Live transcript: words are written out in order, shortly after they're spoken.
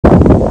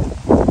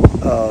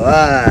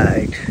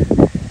Alright.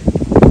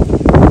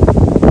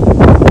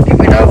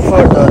 Give it up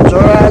for the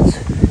Joraj.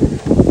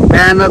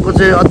 बिहानको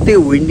चाहिँ अति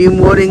विन्डी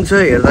मोर्निङ छ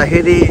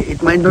हेर्दाखेरि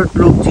इट माइट नट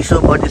लुक चिसो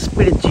बट इट्स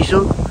प्रिटी चिसो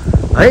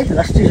है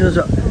लास्ट चिसो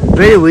छ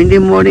भेरी विन्डी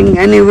मोर्निङ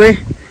एनीवे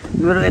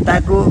मेरो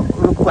यताको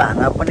रुखको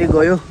हाँगा पनि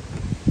गयो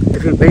आई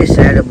feel very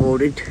sad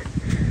about it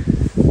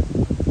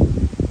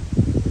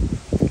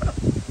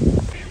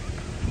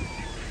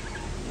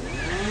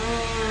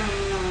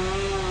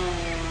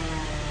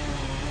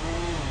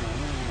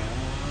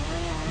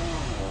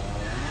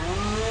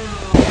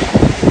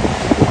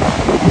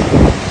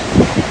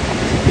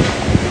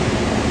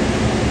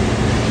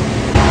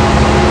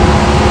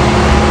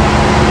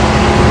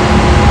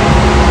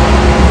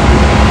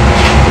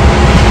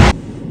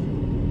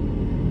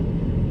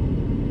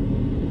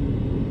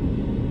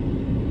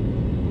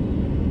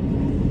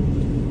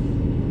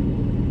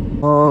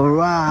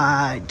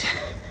Alright,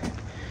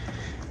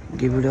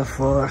 give it up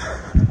for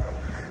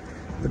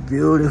the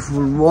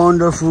beautiful,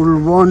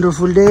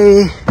 wonderful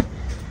day.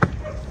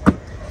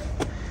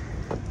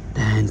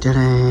 Dun, dun,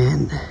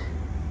 dun.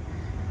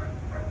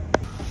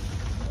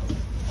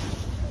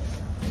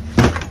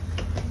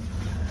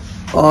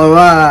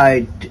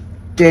 Alright,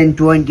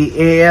 10:20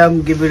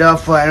 a.m. Give it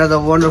up for another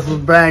wonderful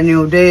brand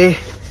new day.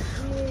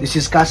 This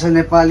is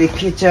Casanepali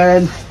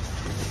kitchen,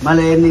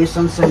 Maleny,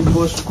 Sunshine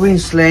Coast,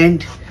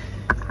 Queensland.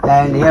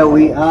 And here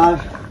we are.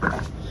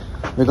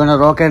 We're gonna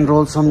rock and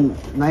roll some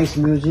nice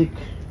music.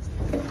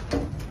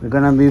 We're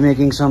gonna be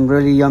making some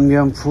really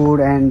yum food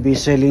and be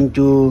selling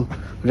to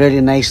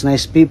really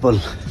nice people.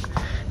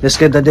 Let's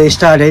get the day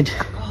started.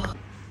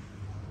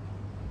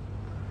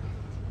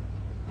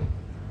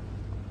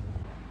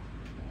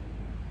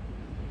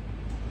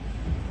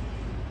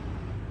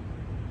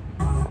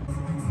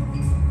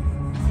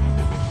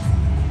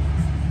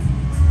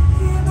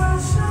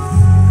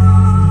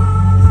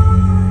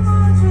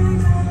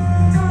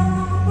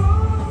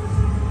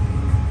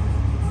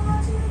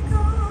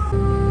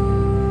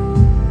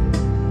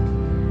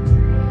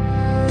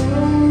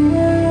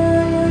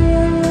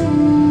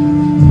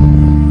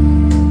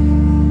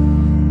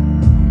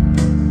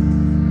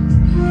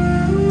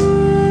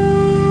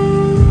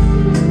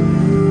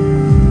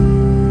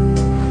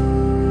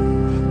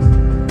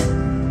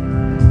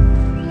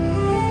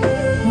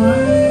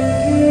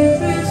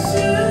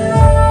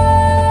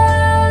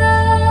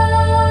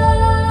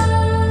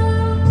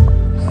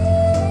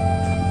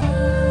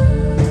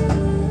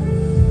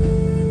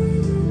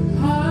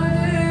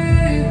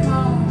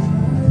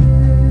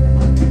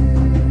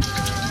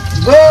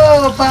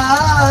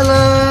 Gopala,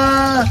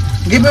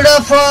 give it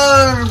up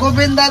for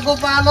Govinda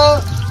Gopala.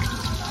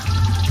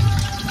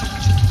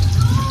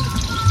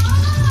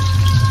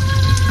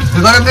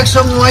 We gotta make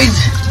some noise.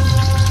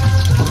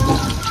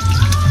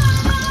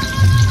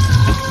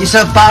 It's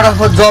a part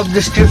of a job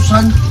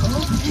description.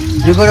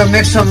 You gotta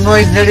make some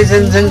noise, ladies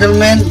and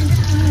gentlemen.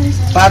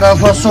 Part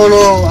of a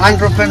solo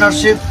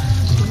entrepreneurship.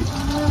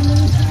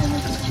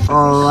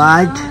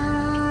 Alright.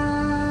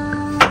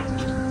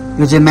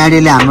 यो चाहिँ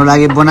म्याडीले हाम्रो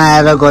लागि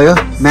बनाएर गयो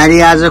म्याडी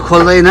आज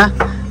खोल्दैन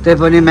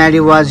त्यही Maddie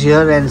was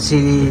here and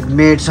she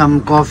made some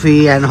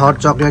coffee and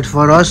hot chocolate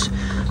for us.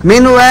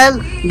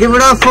 Meanwhile, give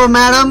it up for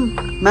madam.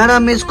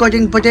 Madam is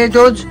cutting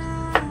potatoes.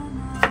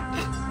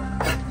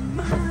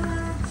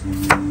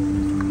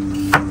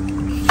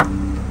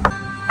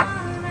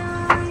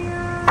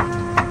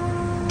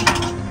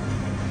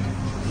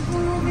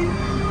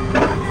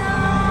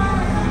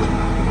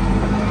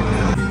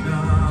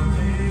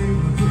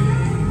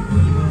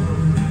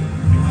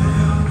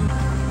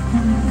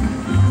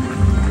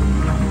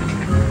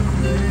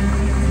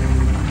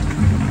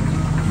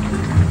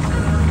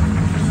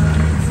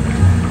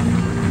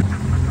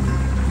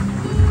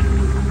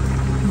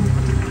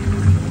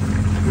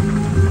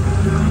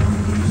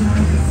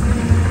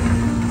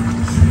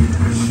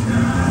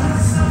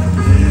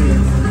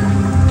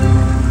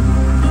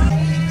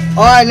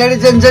 Alright,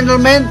 ladies and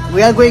gentlemen,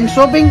 we are going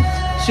shopping.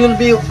 She will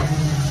be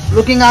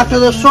looking after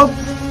the shop.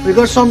 We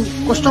got some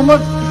customer.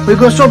 We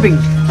go shopping.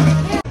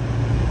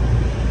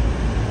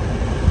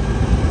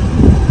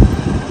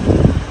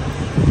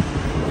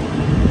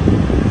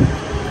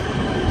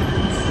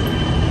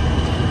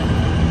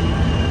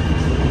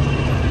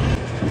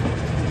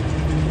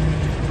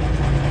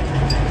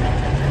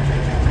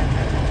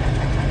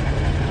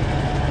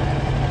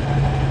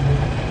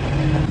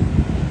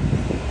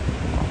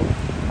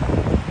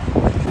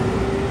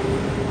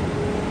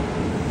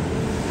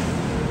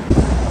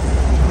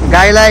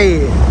 गाईलाई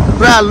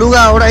पुरा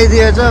लुगा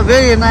उडाइदिएछ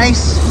very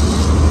nice.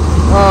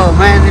 Oh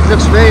man, it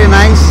looks very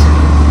nice.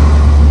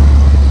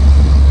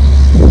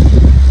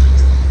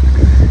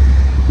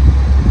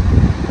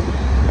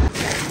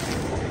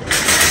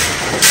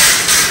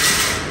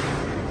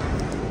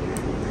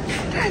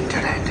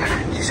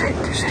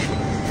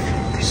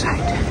 This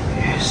side,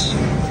 yes.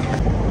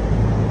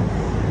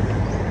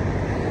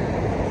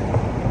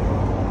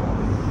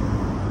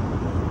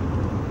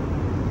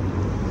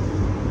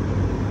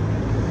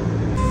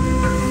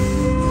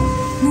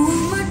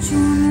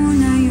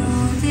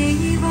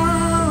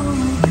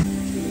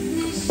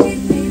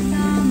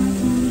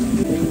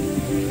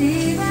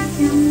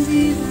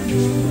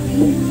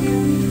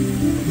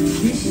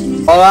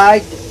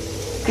 Alright,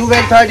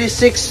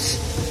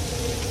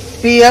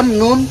 12:36 p.m.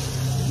 noon.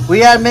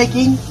 We are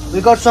making,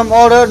 we got some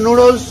order,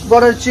 noodles,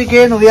 butter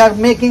chicken, we are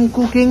making,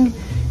 cooking.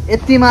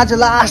 Eti macha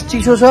last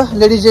chiso cha,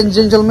 ladies and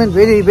gentlemen,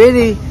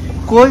 very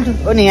cold.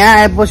 Ani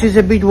yaha aeपछि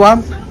चाहिँ bit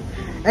warm.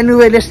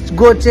 Anyway, let's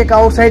go check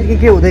outside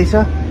के हुँदैछ.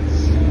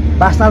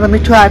 बास्ना त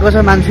मिठो आएको छ,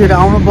 मान्छेहरु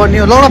आउनु पर्ने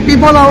हो. Lot of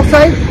people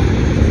outside.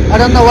 I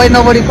don't know why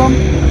nobody come.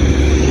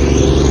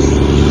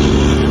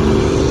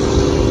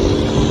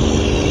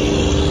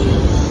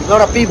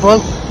 Lot of people.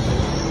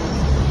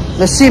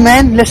 Let's see,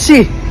 man. Let's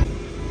see.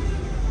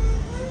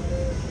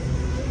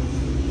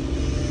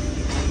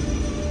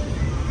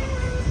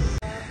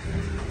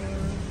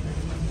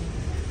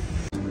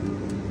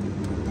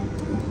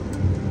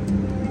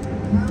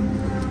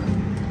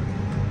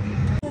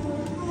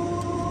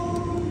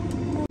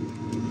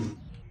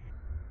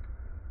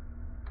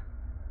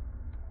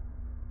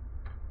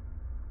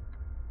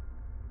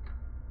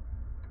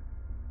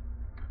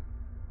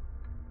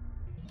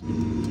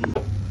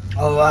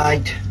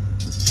 Alright,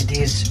 it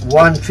is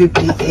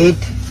 1:58.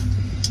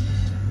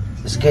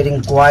 It's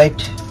getting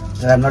quiet.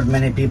 There are not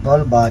many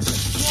people, but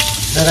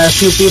there are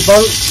few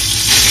people.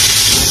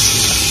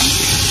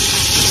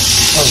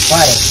 Oh,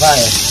 fire.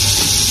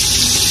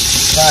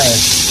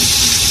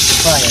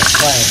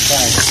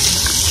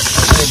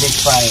 Very big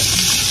fire.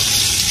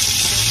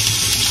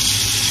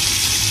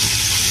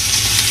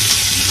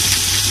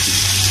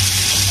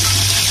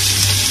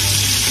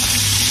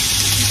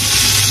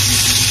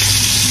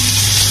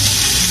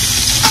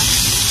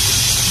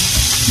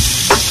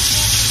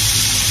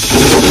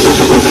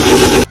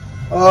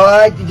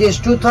 Alright, it is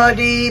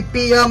 2:30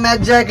 p.m.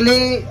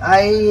 exactly.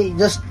 I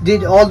just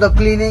did all the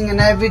cleaning and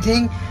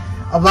everything.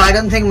 But I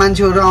don't think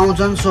manchuru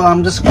aउँछन्, so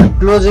I'm just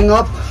closing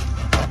up,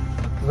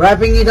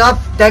 wrapping it up.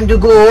 Time to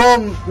go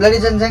home,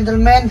 ladies and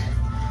gentlemen.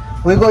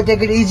 We go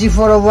take it easy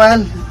for a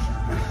while.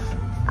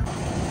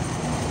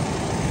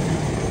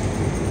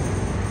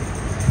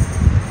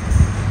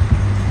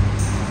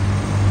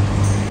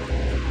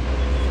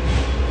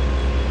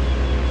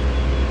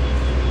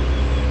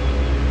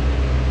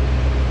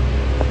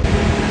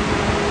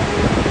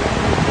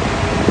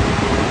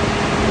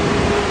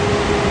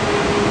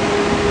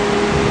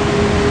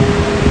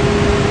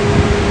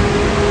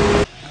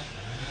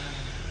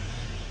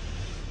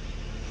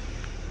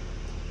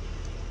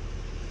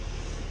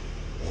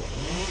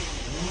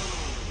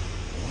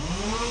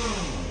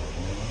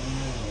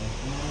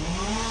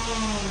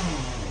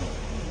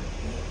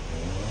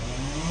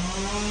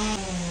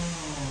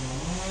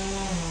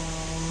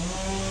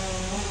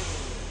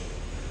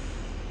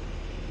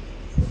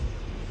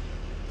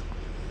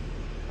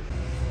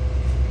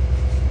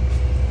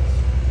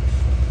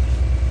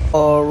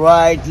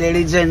 Alright,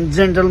 ladies and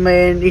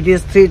gentlemen, it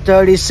is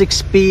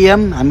 3:36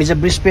 p.m. हामी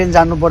चाहिँ Brisbane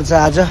जानुपर्छ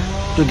आज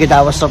to get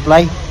our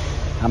supply,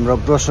 हाम्रो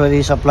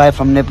grocery supply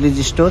from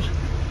Nepalese store,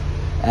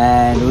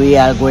 and we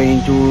are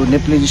going to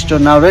Nepalese store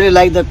now. Really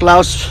like the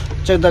clouds.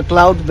 Check the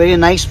cloud, very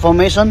nice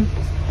formation.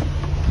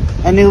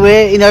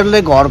 Anyway,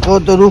 यिनीहरुले घरको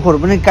त रुखहरु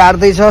पनि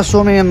काट्दै छ,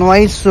 so many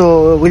noise,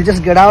 so we'll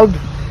just get out.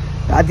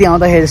 राति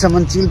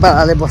आउँदाखेरिसम्म chill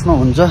पाराले बस्नु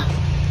हुन्छ.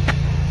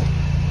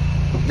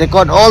 They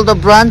got all the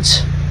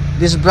branch.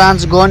 This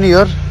branch gone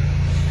here.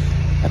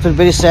 I feel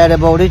very sad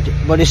about it,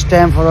 but it's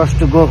time for us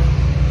to go.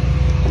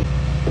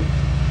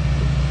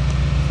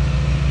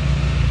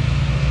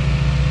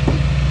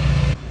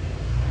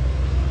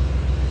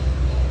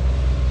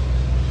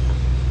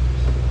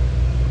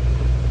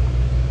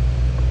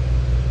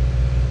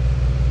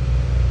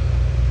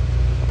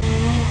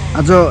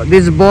 So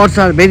these birds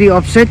are very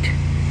upset.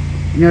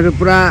 यिनीहरु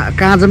पुरा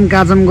काजम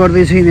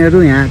गर्दै छ.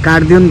 यिनीहरु यहाँ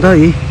काट्दियो नि त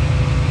है.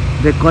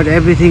 They cut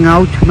everything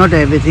out, not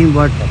everything,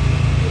 but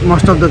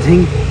most of the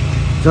thing.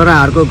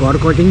 Charaharko ghar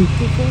cutting.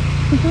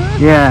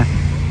 Yeah,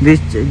 these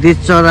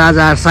charas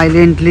are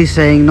silently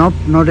saying nope,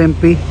 not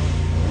MP.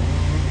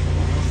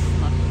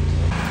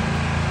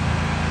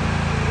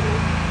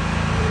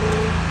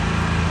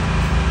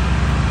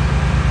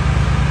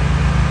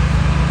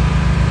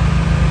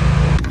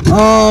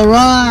 All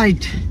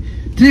right,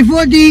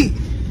 3:40.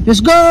 Let's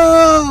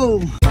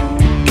go.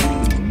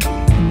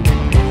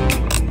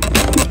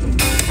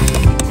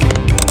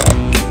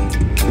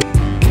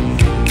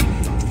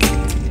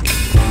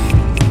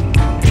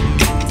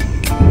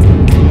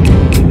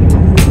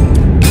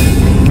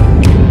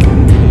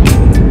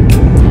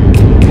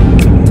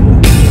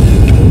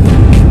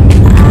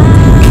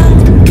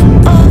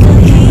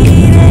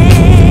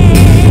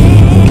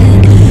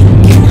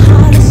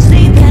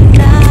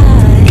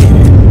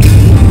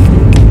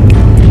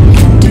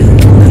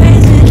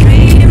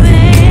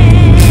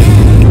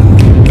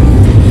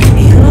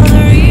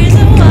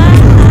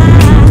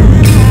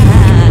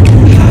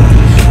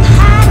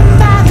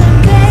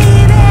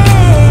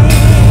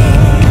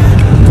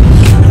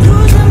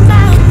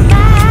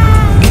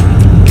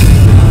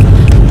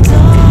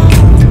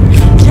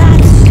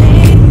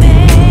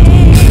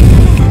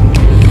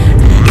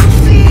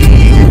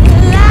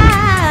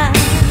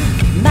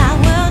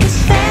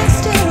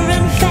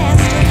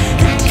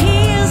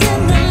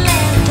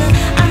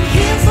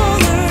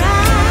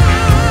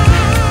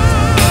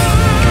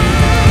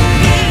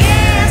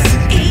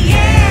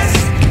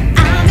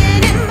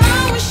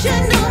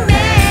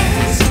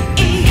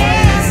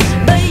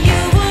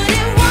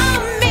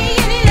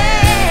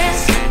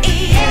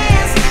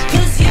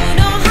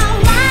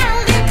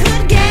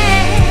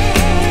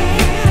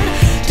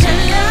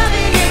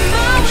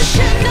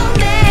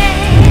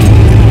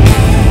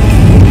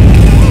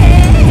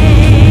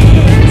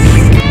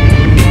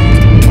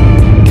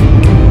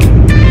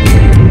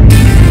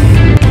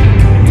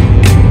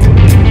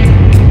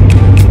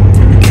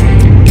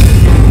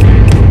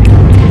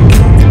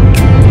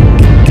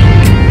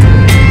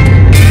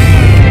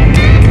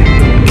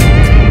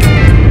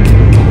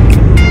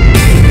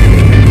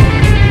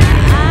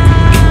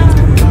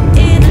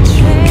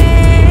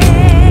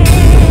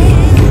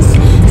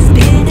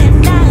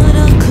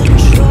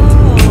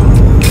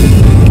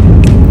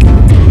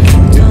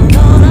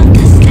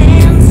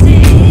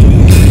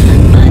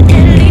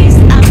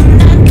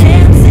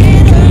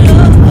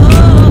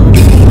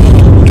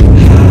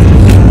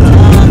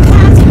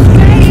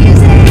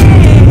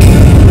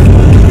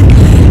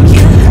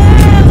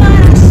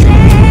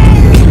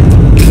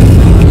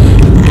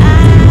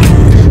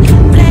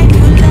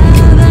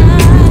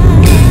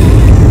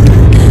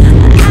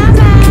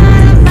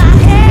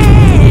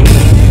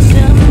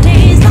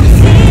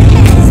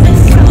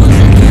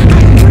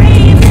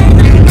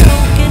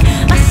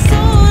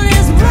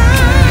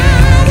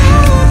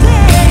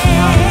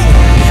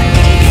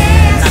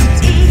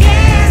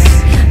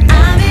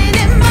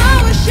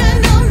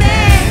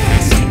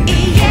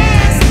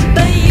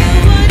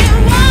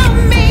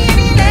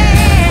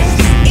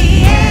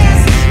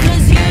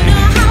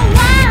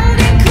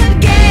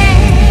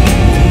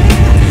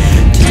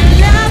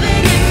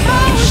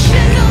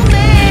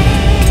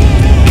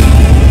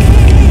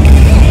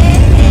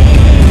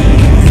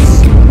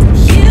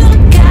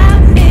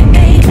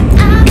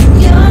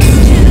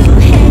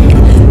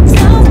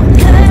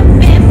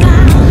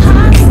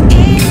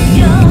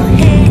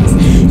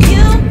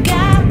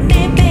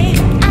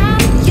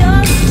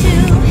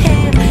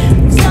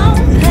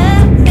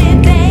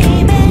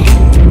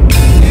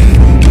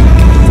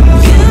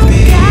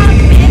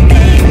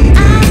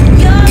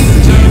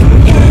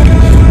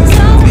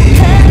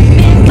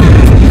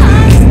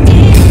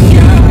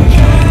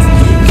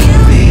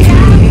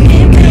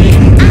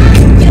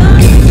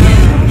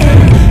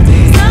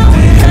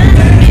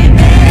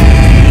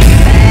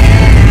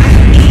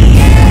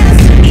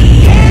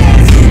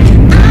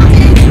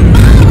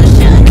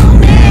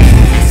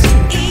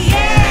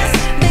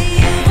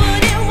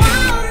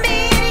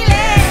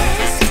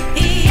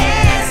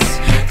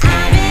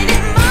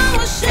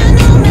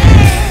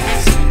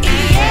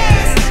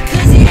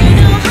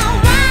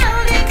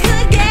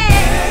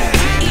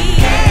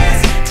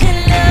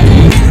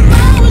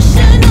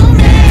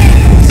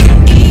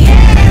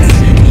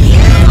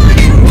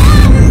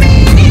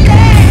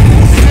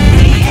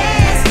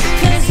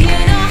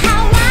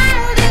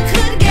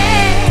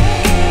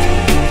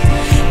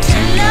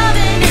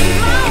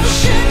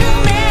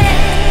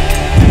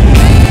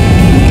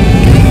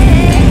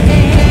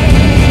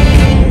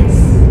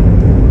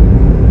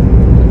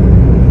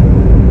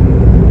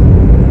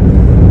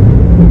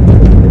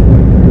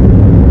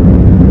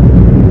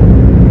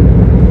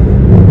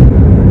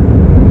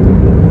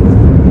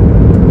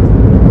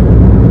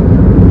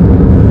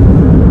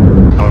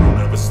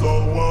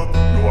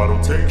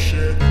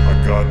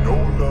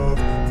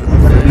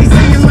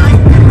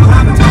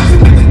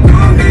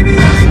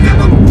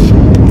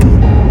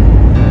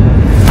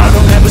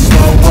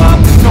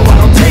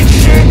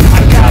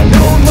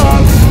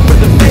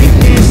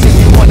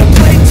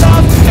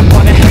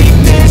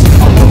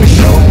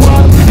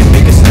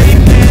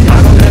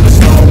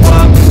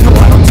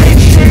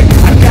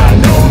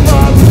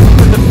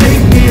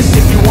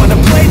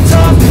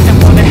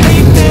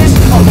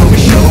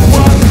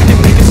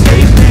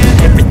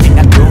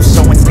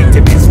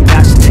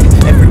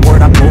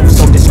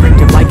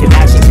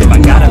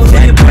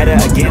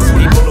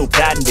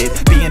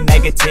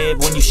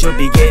 should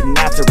be getting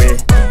after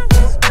it.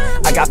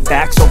 I got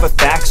facts over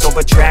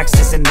tracks,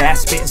 isn't that?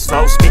 Spitting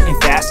slow, spitting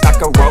fast, I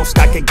could roast,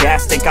 I could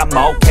gas. Think I'm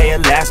okay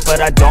at last,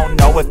 but I don't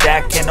know if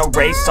that can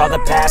erase all the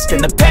past.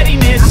 And the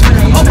pettiness,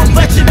 a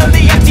reflection of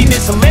the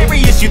emptiness.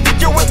 Hilarious, you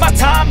think you're worth my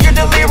time, you're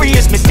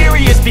delirious.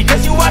 Mysterious,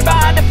 because you hide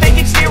behind a fake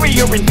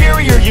exterior.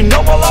 Inferior, you know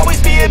I'll always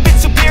be a bit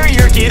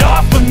superior. Get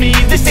off of me,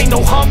 this ain't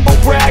no humble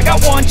brag. I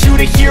want you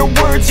to hear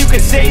words, you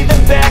can say them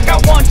back. I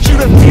want you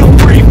to feel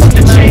free from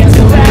the chains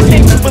that last.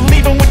 And you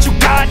believe in what you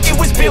got, it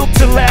was built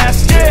to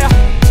last, yeah.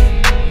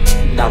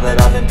 Now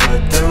that I've been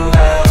put through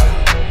hell,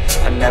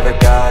 I never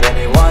got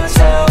anyone's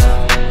help.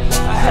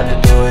 I had to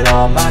do it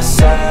all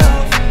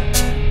myself.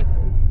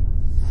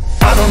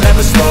 I don't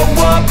ever slow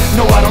up,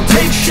 no I don't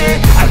take shit.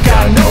 I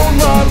got no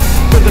love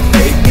for the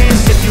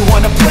fakeness. If you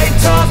wanna play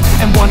tough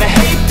and wanna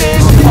hate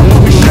this, I'll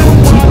always show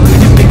up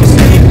and make a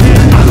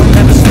statement. I don't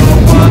ever slow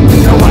up,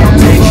 no I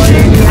don't take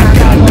shit. I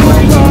got no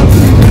love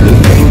for the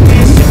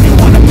fakeness. If you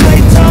wanna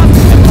play tough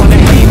and wanna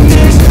hate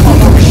this,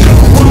 I'll always show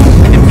up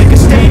and make a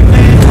statement.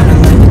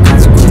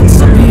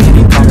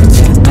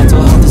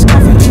 Mental health is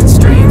confidence,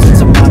 dreams and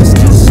some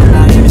modestness. I'm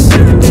not even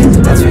saving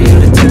it, that's for you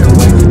to take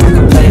away. I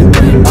can play a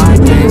million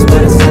mind games,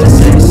 but instead I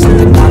say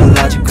something not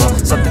illogical,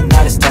 something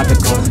that is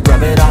topical.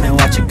 Rub it on and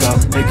watch it go,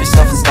 make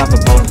yourself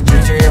unstoppable.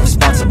 Dreams are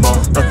irresponsible,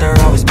 but they're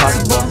always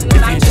possible.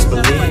 If you just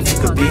believe, you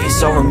could be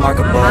so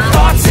remarkable.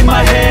 Thoughts in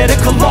my head, a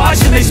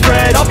collage and they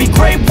spread. I'll be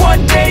great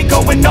one day,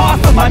 going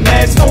off of my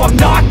meds. No, I'm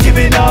not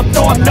giving up,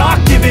 no, I'm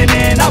not giving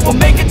in. I will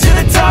make it to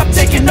the top,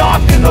 taking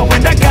off in the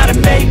wind. I gotta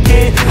make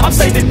it, I'm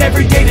saving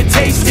every day to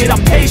taste it.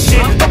 I'm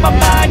patient, but my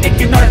mind, it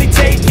can hardly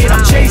take it.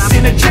 I'm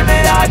chasing a dream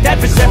that I've had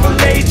for several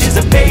ages.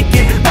 A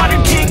vacant,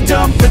 modern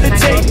kingdom for the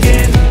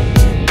taking.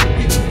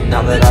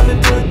 Now that I've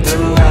been put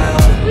through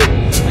hell,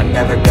 I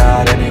never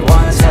got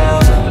anyone's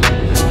help.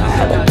 I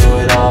had to do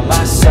it all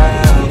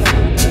myself.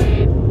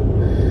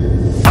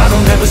 I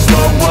don't ever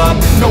slow up,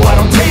 no I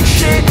don't take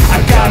shit.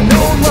 I got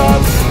no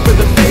love for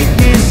the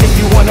fakeness. If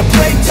you wanna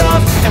play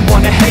tough and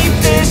wanna hate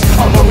this,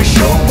 I'll always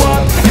show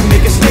up and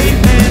make a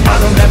statement. I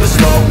don't ever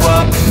slow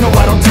up, no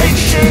I don't take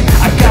shit.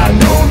 I got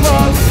no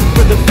love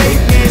for the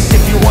fakeness.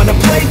 If you wanna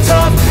play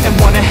tough and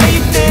wanna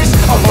hate this,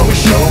 I'll always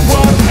show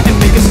up and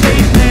make a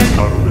statement.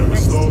 I don't ever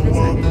slow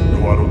up, no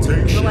I don't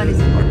take shit. I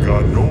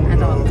got no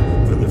love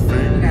for the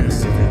fakeness.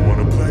 If you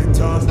wanna play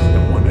tough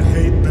and wanna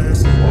hate this,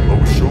 I'll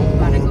always show up.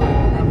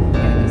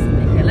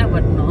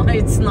 But no,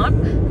 it's not.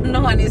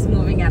 No one is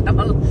moving at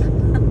all. Oh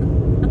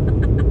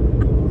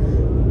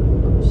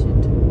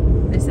shit.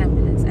 This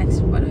ambulance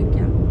accident bhayo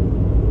kya?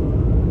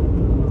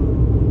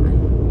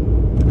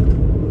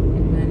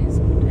 Ambulance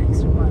accident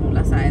bhayo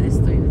होला सायद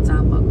यस्तो यो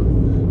जाम भएको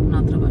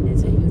नत्र भने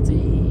चाहिँ यो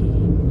चाहिँ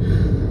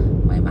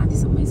भए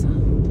माथिसम्मै छ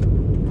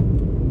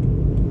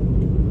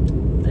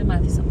त्यही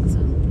माथिसम्म छ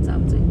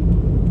जाम चाहिँ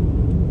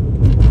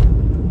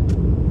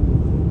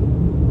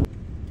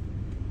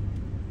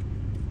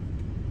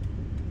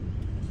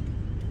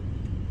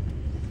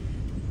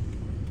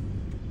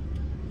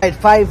At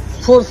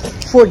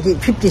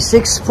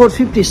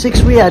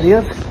 4:56 we are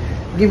here.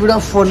 Give it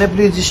up for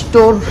Nepalese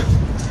store.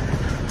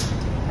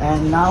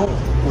 And now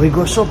we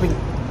go shopping.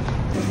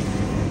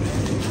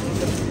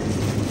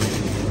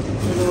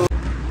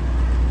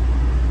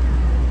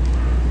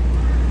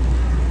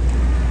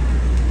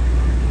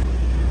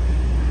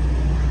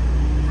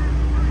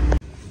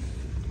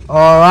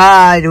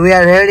 Alright, we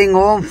are heading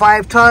home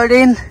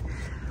 5:13.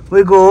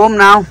 We go home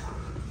now.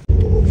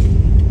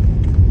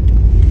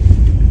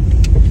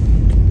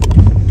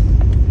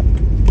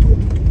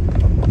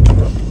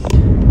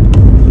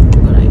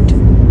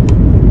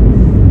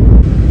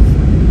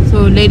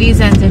 Ladies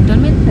and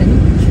gentlemen,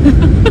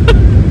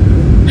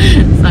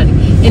 sorry.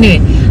 Anyway,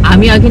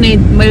 हामी अघि नै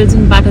मैले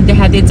जुन बाटो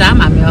देखाएको थिएँ जाम,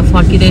 हामी अब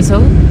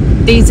फर्किँदैछौँ।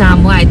 त्यही जाम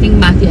हो, आई थिङ्क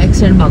माथि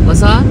एक्सिडेन्ट भएको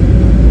छ।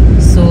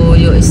 सो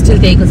यो स्टिल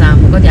त्यहीको जाम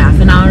हो। कति हाफ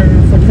एन आवर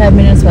 45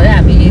 मिनट्स भयो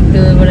हामी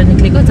त्योबाट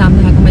निक्लेको। जाम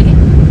देखाएको मैले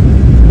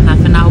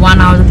हाफ एन आवर 1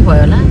 आवर जति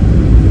भयो होला।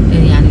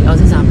 यहाँनिर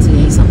अझै जाम छ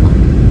यहीँसम्म।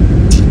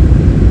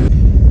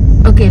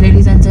 Okay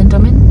ladies end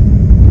gentlemen,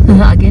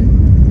 again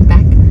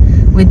back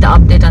with the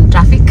update on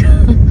traffic.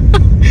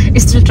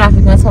 Still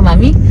traffic was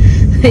Mami.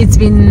 It's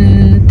been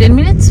 10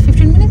 minutes,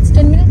 15 minutes,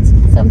 10 minutes,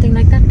 something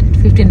like that.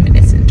 15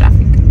 minutes in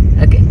traffic.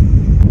 Okay.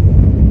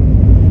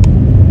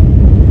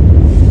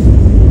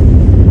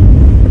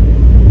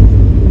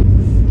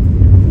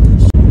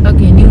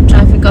 Okay, new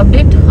traffic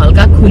update.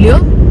 Halka khulyo.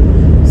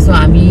 So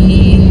हामी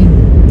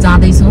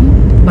जाँदैछौँ,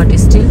 but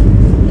still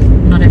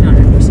not at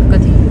 100%.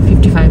 कति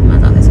 55 मा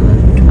जाँदैछौँ,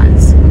 50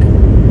 miles.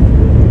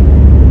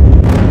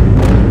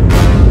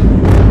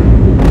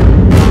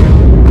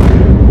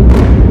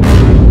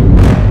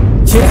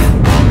 Yeah.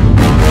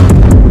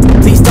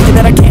 Please tell me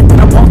that I can't, that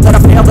I won't, that I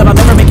fail, that I'll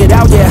never make it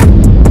out, yeah.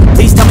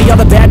 Please tell me all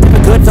the bad,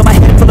 never good, fill my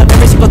head full of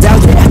every single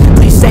doubt, yeah.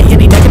 Please say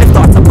any negative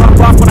thoughts, I pop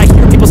off when I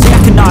hear people say I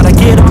cannot. I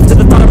get off to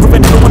the thought of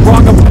proving everyone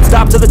wrong, I won't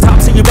stop to the top,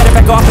 so you better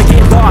back off and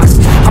get lost.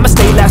 I'ma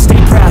stay loud,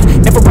 stay proud,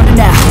 never running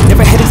out,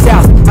 never heading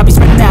south, I'll be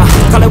spreading out,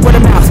 call it word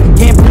of mouth,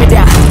 can't put me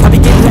down, I'll be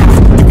getting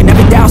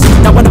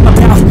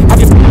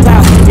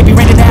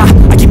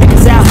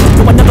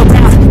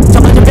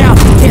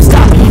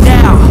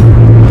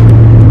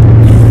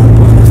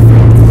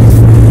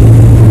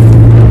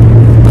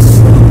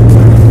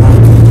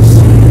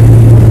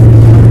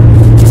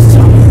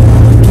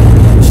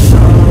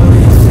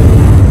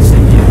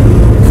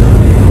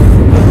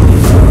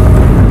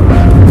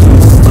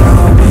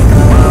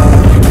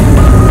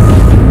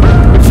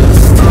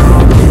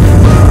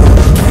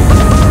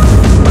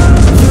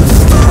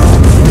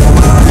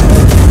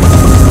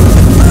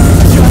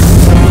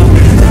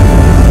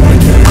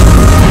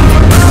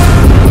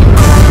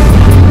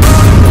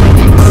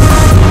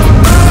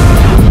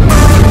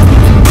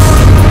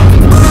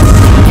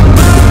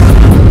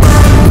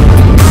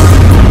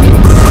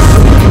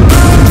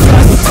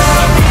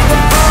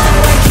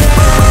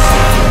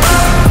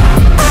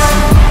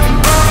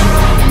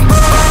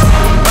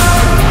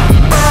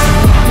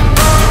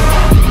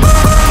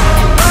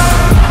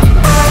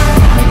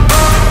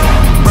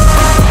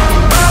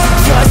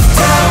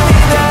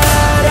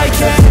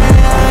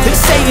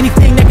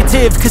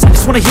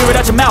wanna hear it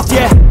out your mouth,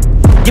 yeah.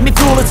 Give me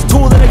fuel, it's a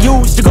tool that I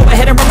use to go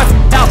ahead and run my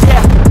mouth,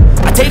 yeah.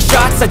 I take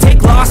shots, I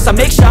take loss, I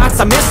make shots,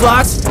 I miss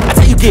lots. That's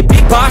how you get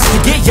big boss, you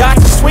get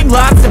yachts, you swing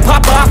lots and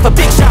pop off a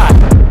big shot.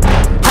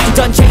 I ain't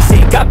done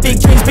chasing, got big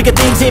dreams, bigger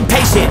things,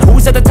 impatient.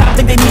 Who's at the top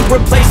think they need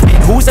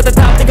replacement? Who's at the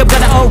top think I'm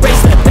gonna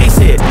erase them?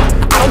 Face it,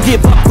 I don't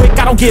give up quick,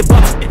 I don't give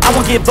up shit, I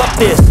won't give up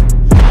this.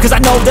 Cause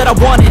I know that I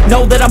want it,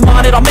 know that I'm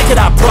on it, I'll make it,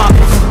 I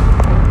promise.